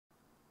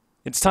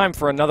It's time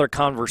for another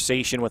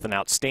conversation with an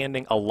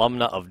outstanding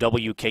alumna of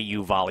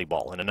WKU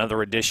volleyball in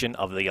another edition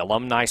of the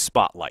Alumni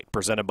Spotlight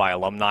presented by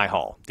Alumni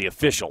Hall, the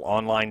official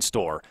online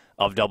store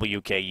of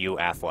WKU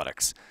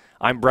athletics.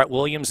 I'm Brett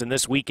Williams, and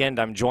this weekend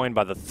I'm joined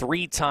by the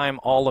three-time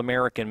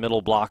All-American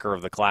middle blocker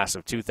of the class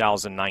of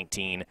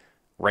 2019,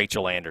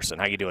 Rachel Anderson.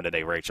 How you doing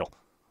today, Rachel?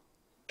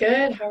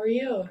 Good. How are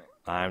you?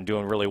 I'm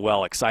doing really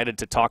well. Excited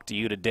to talk to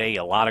you today.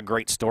 A lot of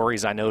great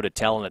stories I know to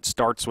tell, and it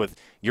starts with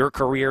your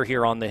career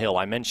here on the Hill.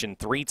 I mentioned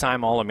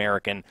three-time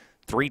All-American,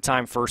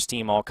 three-time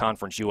first-team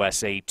All-Conference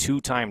USA,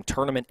 two-time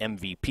tournament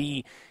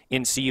MVP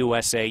in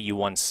CUSA. You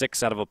won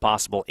 6 out of a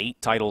possible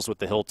 8 titles with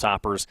the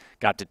Hilltoppers,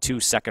 got to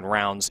 2 second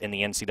rounds in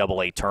the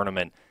NCAA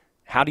tournament.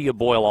 How do you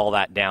boil all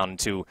that down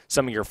to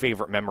some of your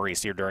favorite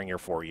memories here during your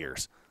 4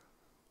 years?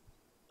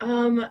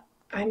 Um,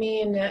 I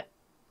mean,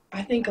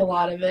 I think a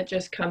lot of it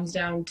just comes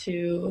down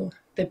to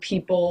the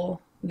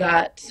people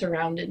that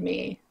surrounded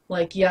me.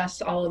 Like,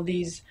 yes, all of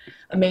these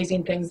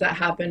amazing things that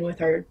happen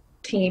with our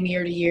team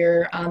year to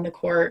year on the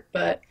court,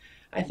 but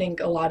I think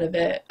a lot of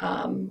it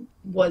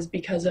was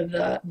because of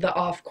the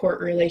off court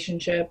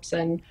relationships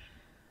and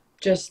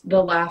just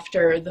the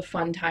laughter, the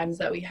fun times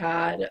that we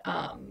had.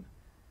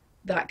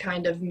 That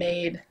kind of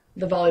made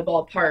the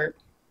volleyball part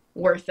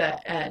worth it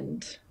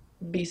and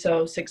be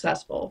so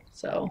successful.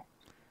 So.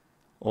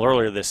 Well,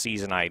 earlier this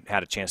season, I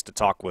had a chance to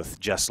talk with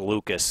Jess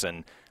Lucas,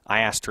 and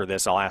I asked her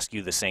this. I'll ask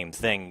you the same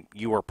thing.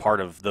 You were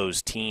part of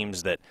those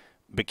teams that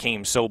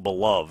became so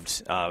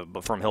beloved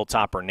from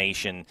Hilltopper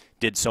Nation,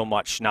 did so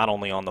much not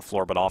only on the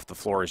floor but off the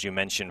floor, as you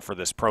mentioned, for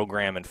this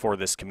program and for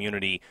this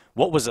community.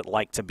 What was it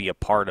like to be a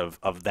part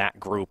of that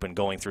group and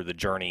going through the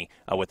journey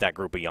with that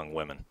group of young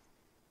women?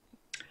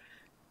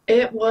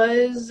 It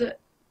was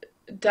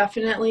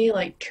definitely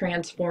like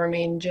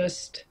transforming,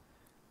 just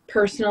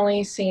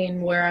personally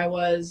seeing where I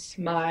was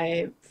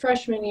my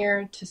freshman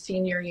year to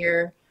senior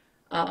year.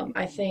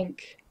 I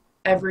think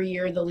every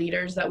year the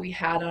leaders that we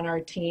had on our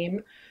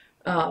team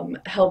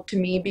helped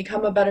me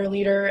become a better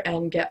leader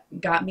and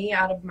got me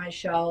out of my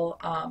shell.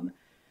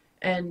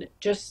 And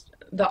just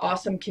the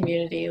awesome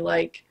community.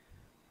 Like,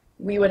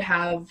 we would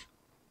have,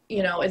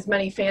 as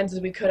many fans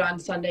as we could on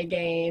Sunday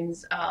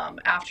games.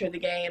 After the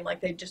game, like,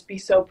 they'd just be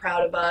so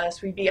proud of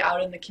us. We'd be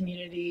out in the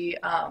community,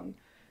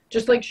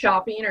 just like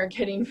shopping or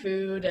getting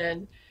food,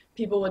 and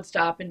people would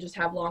stop and just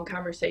have long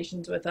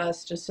conversations with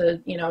us just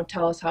to,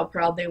 tell us how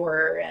proud they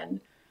were.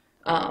 And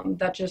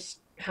that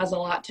just has a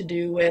lot to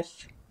do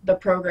with the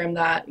program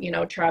that,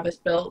 Travis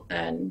built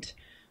and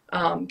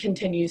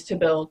continues to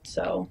build.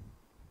 So.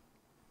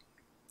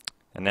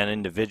 And then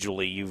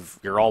individually,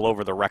 you're all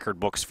over the record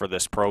books for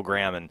this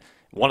program, and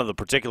one of the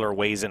particular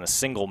ways in a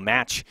single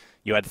match,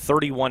 you had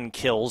 31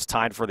 kills,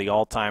 tied for the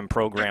all-time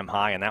program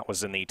high, and that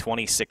was in the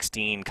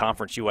 2016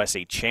 Conference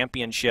USA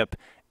Championship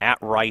at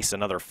Rice,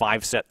 another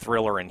 5-set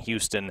thriller in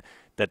Houston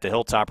that the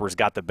Hilltoppers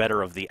got the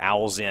better of the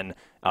Owls in.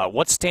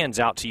 What stands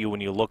out to you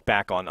when you look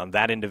back on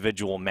that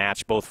individual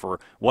match, both for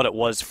what it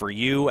was for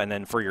you and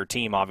then for your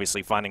team,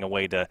 obviously finding a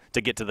way to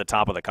get to the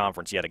top of the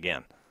conference yet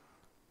again?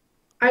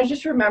 I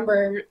just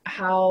remember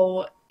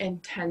how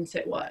intense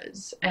it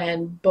was,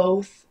 and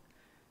both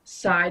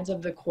sides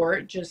of the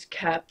court just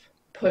kept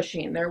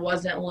pushing. There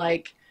wasn't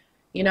like,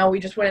 we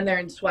just went in there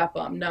and swept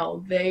them.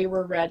 No, they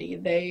were ready.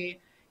 They,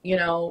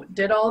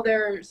 did all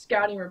their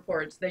scouting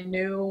reports. They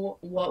knew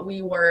what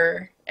we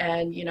were,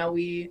 and,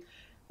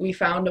 we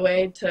found a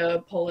way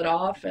to pull it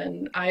off,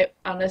 and I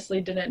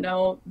honestly didn't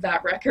know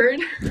that record.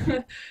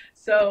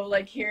 So,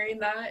 like, hearing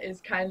that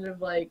is kind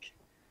of like,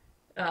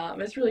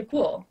 it's really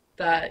cool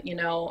that,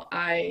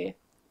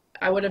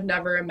 I would have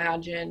never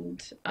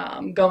imagined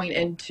going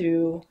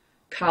into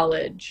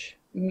college,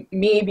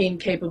 me being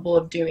capable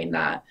of doing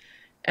that.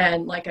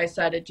 And like I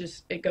said,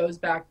 it goes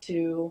back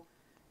to,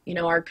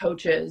 our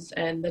coaches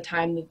and the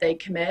time that they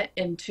commit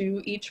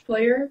into each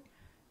player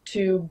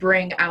to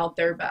bring out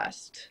their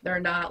best. They're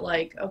not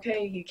like,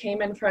 okay, you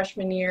came in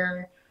freshman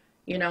year,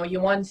 you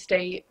won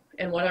state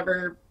and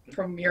whatever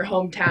from your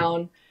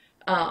hometown,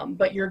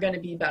 but you're going to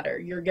be better.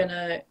 You're going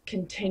to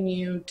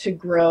continue to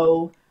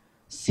grow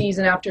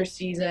season after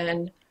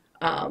season.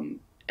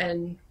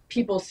 And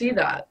people see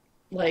that.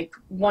 Like,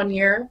 one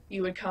year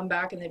you would come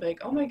back and they'd be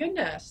like, oh my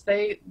goodness,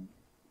 they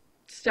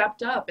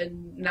stepped up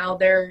and now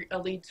they're a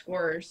lead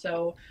scorer.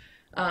 So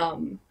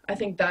I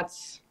think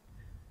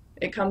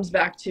it comes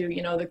back to,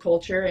 the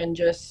culture and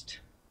just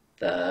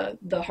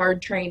the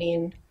hard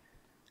training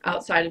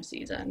outside of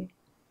season.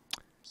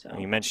 So.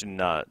 You mentioned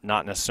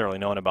not necessarily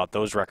knowing about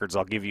those records.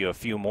 I'll give you a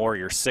few more.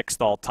 You're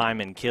 6th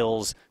all-time in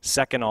kills,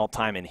 2nd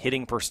all-time in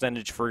hitting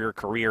percentage for your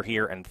career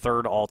here, and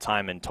 3rd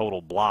all-time in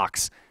total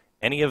blocks.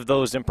 Any of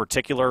those in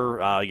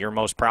particular you're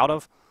most proud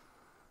of?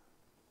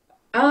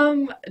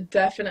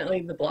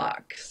 Definitely the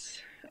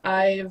blocks.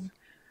 I've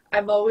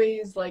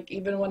always, like,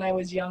 even when I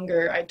was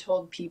younger, I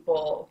told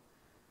people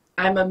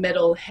I'm a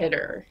middle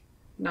hitter,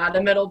 not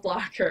a middle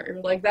blocker.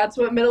 Like, that's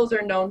what middles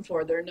are known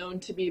for. They're known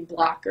to be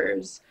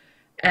blockers.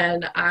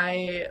 And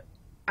I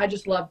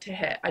just love to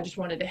hit. I just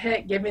wanted to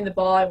hit, give me the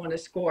ball, I want to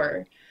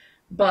score.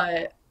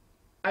 But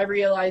I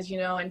realized,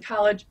 in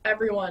college,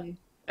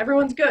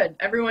 everyone's good.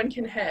 Everyone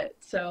can hit.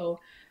 So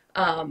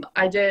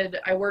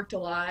I worked a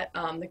lot.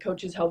 The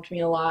coaches helped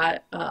me a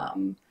lot.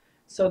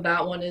 So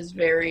that one is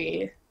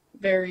very,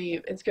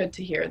 very, it's good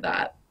to hear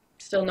that.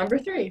 Still number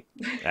three.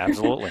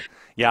 Absolutely.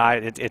 Yeah,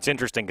 it's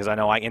interesting because I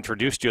know I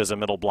introduced you as a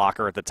middle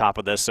blocker at the top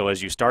of this. So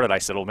as you started, I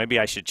said, well, maybe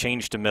I should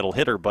change to middle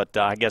hitter, but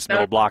I guess No,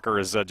 middle blocker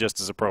is just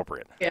as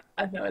appropriate. yeah,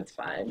 no, it's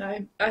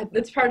fine.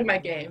 It's part of my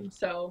game.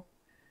 So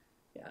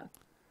yeah.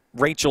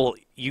 Rachel,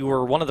 you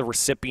were one of the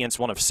recipients,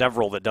 one of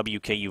several that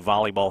WKU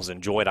volleyball has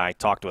enjoyed. I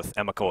talked with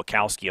Emma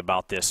Kołakowski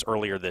about this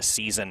earlier this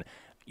season.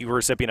 You were a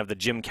recipient of the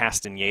Jim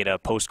Castaneda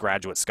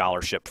postgraduate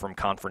scholarship from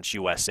Conference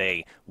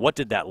USA. What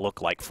did that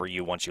look like for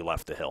you once you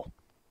left the Hill?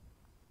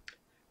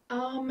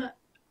 Um,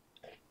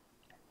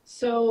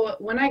 so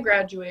when I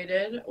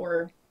graduated,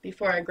 or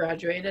before I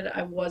graduated,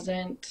 I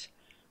wasn't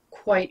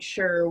quite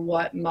sure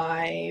what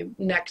my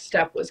next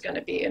step was going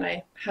to be. And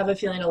I have a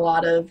feeling a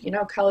lot of,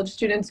 college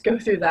students go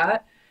through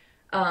that.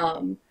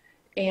 Um,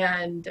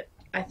 and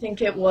I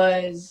think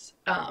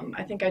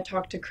I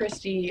talked to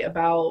Christy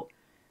about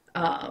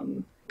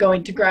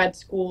going to grad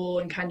school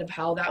and kind of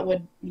how that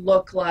would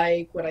look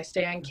like. Would I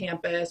stay on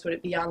campus? Would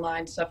it be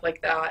online? Stuff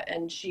like that.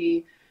 And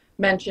she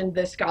mentioned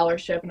this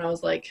scholarship, and I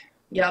was like,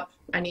 yep,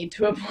 I need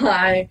to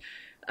apply.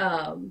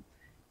 Um,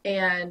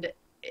 and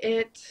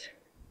it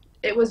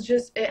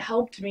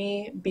helped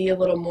me be a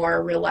little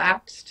more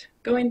relaxed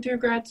going through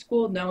grad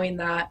school, knowing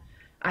that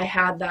I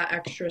had that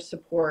extra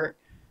support.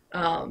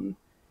 Um,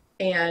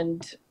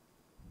 and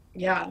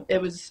yeah,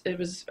 it was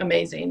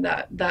amazing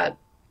that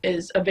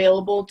is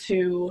available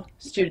to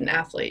student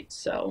athletes.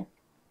 So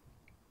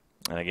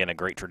And again, a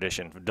great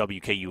tradition for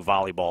WKU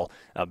volleyball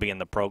being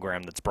the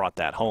program that's brought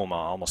that home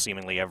almost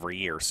seemingly every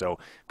year. So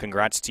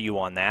congrats to you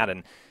on that.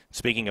 And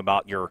speaking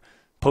about your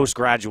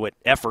postgraduate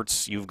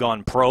efforts, you've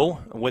gone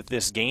pro with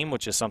this game,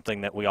 which is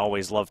something that we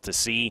always love to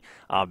see.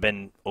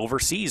 Been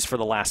overseas for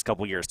the last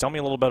couple years. Tell me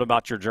a little bit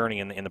about your journey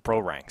in the pro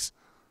ranks.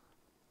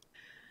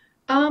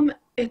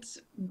 it's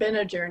been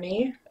a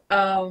journey.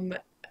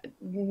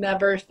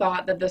 Never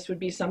thought that this would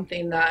be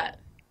something that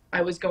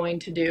I was going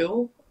to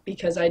do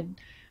because I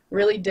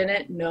really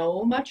didn't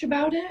know much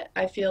about it.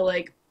 I feel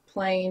like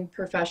playing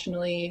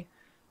professionally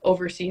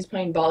overseas,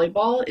 playing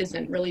volleyball,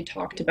 isn't really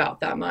talked about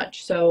that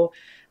much. So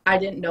I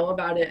didn't know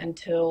about it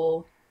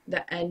until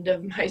the end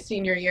of my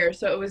senior year.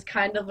 So it was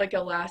kind of like a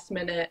last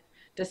minute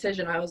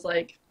decision. I was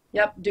like,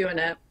 yep, doing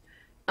it.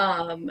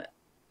 Um,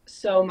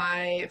 so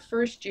my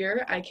first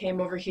year, I came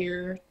over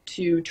here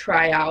to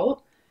try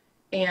out.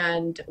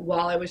 And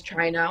while I was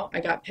trying out,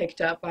 I got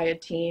picked up by a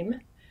team.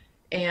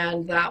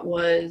 And that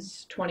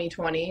was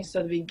 2020,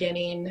 so the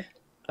beginning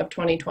of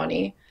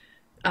 2020.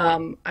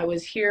 I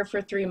was here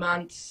for 3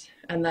 months,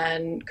 and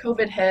then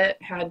COVID hit,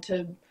 had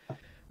to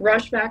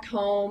rush back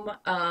home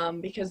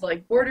because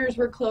like borders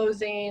were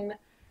closing.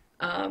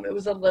 It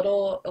was a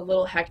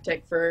little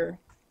hectic for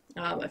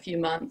a few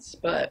months,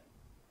 but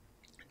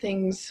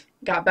things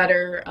got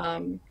better.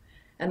 And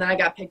then I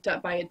got picked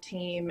up by a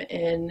team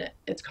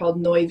it's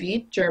called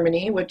Neuwied,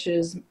 Germany, which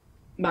is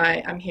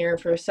I'm here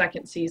for a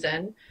second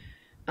season.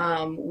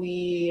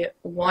 We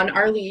won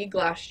our league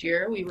last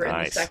year. We were in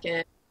the Nice.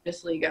 second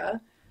Bundesliga.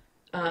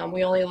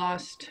 We only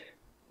lost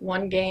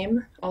one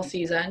game all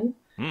season.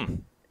 Hmm.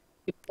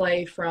 We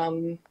play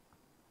from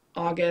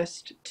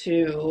August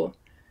to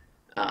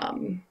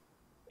um,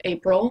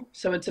 April,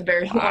 so it's a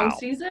very long Wow.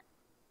 season.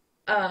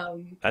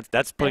 Um,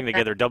 That's and putting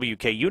together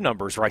WKU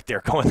numbers right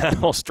there, going that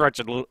whole stretch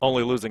and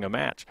only losing a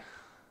match.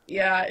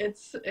 yeah,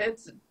 it's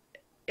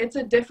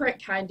a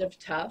different kind of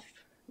tough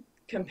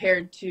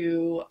compared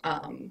to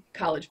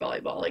college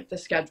volleyball, like the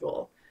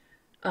schedule.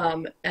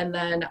 And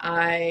then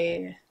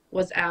I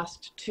was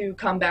asked to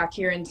come back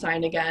here and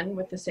sign again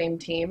with the same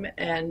team,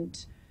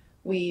 and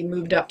we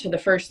moved up to the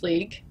first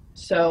league.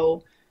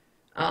 So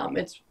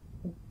it's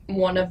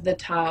one of the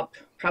top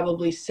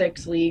probably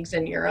six leagues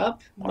in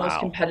Europe, most Wow.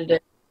 competitive.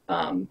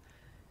 Um,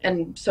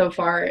 and so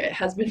far, it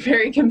has been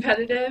very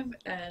competitive,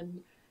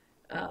 and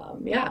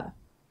yeah.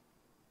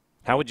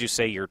 How would you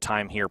say your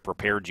time here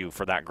prepared you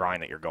for that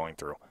grind that you're going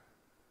through?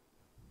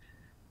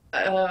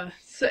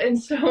 So in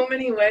so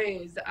many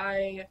ways,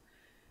 I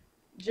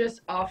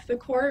just off the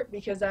court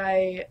because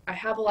I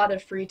have a lot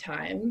of free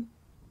time.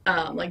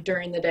 Like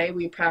during the day,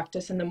 we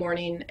practice in the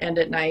morning and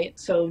at night.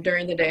 So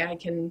during the day, I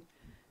can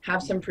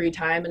have some free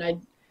time, and I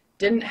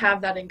didn't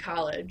have that in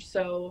college.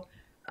 So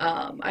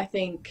I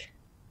think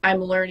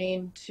I'm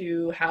learning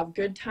to have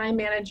good time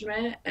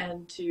management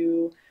and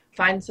to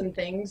find some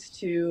things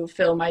to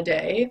fill my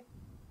day.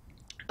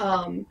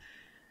 Um,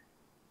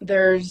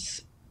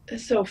 there's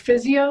so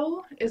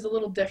physio is a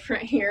little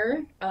different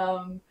here.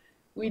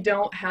 We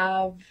don't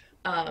have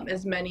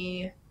as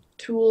many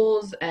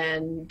tools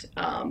and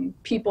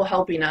people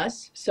helping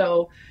us.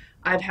 So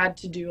I've had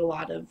to do a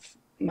lot of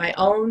my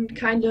own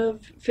kind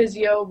of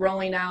physio,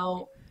 rolling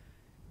out,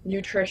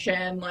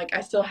 nutrition. Like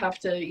I still have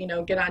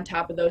to, get on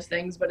top of those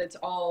things, but it's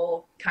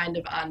all kind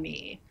of on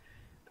me.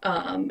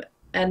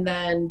 And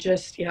then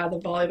just, yeah, the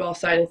volleyball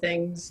side of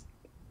things,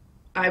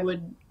 I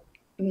would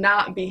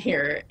not be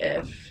here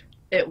if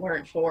it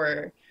weren't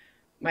for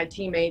my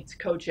teammates,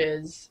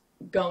 coaches,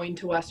 going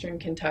to Western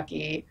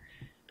Kentucky,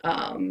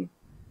 um,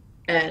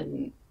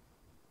 and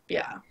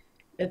yeah,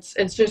 it's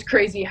just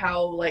crazy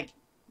how like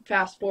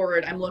fast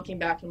forward I'm looking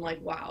back and I'm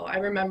like, wow, I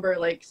remember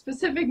like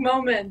specific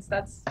moments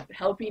that's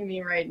helping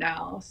me right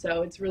now.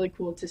 So it's really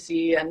cool to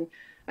see, and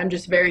I'm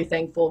just very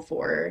thankful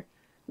for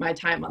my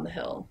time on the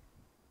hill.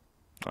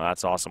 Well,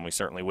 that's awesome. We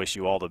certainly wish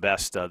you all the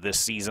best this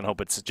season.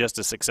 Hope it's just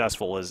as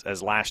successful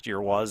as last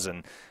year was,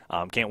 and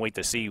can't wait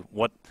to see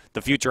what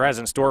the future has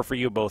in store for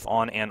you both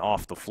on and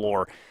off the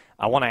floor.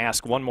 I want to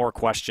ask one more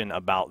question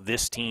about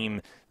this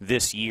team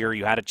this year.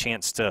 You had a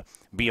chance to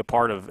be a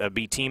part of,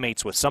 be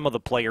teammates with some of the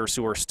players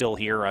who are still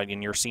here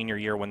in your senior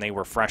year when they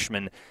were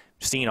freshmen.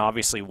 Seen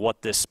obviously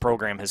what this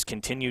program has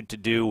continued to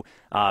do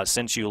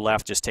since you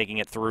left, just taking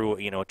it through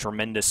a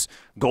tremendous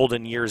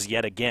golden years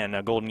yet again,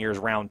 a golden years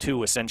round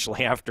two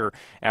essentially after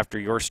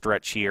your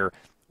stretch here.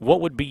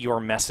 What would be your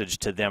message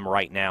to them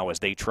right now as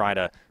they try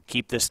to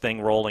keep this thing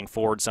rolling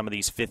forward? Some of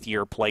these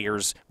fifth-year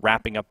players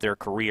wrapping up their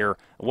career.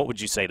 What would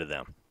you say to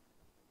them?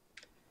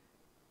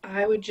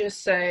 I would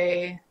just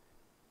say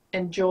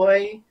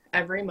enjoy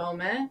every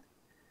moment,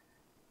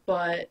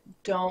 but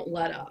don't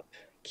let up.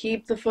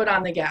 Keep the foot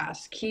on the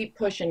gas, keep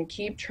pushing,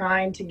 keep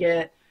trying to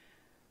get,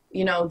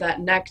 that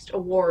next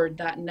award,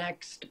 that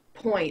next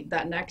point,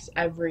 that next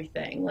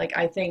everything. Like,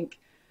 I think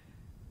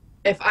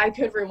if I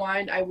could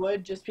rewind, I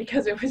would, just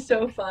because it was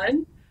so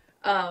fun.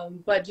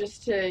 But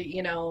just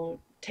to,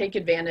 take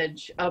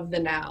advantage of the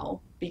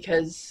now,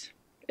 because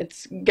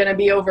it's going to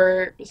be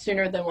over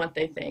sooner than what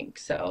they think.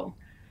 So,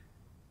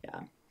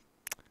 yeah.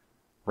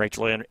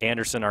 Rachel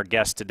Anderson, our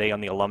guest today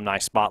on the Alumni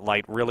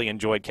Spotlight. Really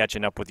enjoyed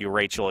catching up with you,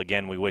 Rachel.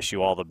 Again, we wish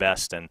you all the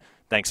best, and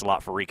thanks a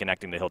lot for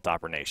reconnecting to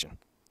Hilltopper Nation.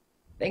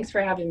 Thanks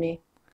for having me.